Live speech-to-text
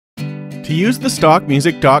To use the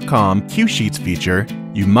stockmusic.com Cuesheets feature,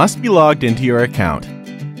 you must be logged into your account.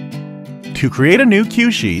 To create a new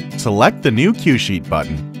cue sheet, select the New Cue Sheet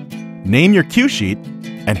button, name your cue sheet,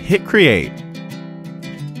 and hit Create.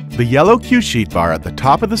 The yellow cue sheet bar at the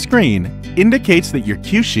top of the screen indicates that your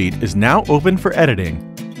cue sheet is now open for editing.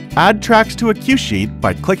 Add tracks to a cue sheet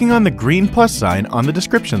by clicking on the green plus sign on the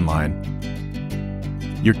description line.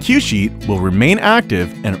 Your cue sheet will remain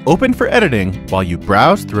active and open for editing while you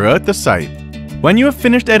browse throughout the site. When you have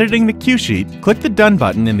finished editing the cue sheet, click the Done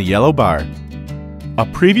button in the yellow bar. A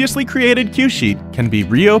previously created cue sheet can be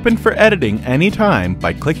reopened for editing anytime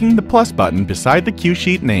by clicking the plus button beside the cue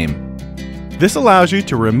sheet name. This allows you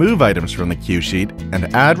to remove items from the cue sheet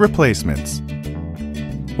and add replacements.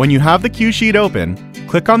 When you have the cue sheet open,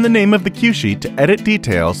 click on the name of the cue sheet to edit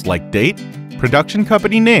details like date, production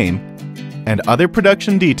company name, and other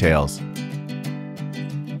production details.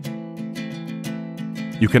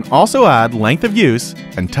 You can also add length of use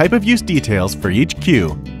and type of use details for each cue.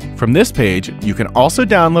 From this page, you can also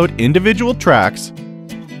download individual tracks,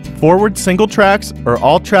 forward single tracks or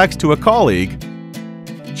all tracks to a colleague,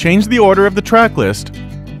 change the order of the track list,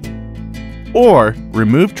 or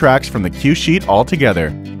remove tracks from the cue sheet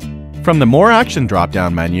altogether. From the More Action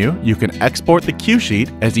drop-down menu, you can export the cue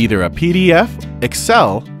sheet as either a PDF,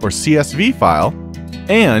 Excel, or CSV file,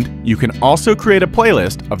 and you can also create a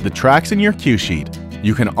playlist of the tracks in your cue sheet.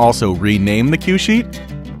 You can also rename the cue sheet,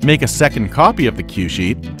 make a second copy of the cue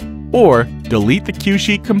sheet, or delete the cue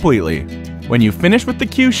sheet completely. When you finish with the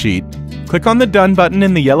cue sheet, click on the Done button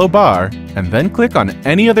in the yellow bar, and then click on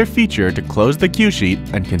any other feature to close the cue sheet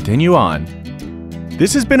and continue on.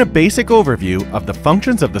 This has been a basic overview of the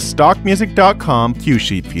functions of the stockmusic.com cue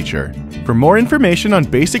sheet feature. For more information on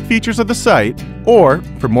basic features of the site, or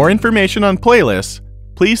for more information on playlists,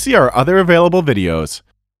 please see our other available videos.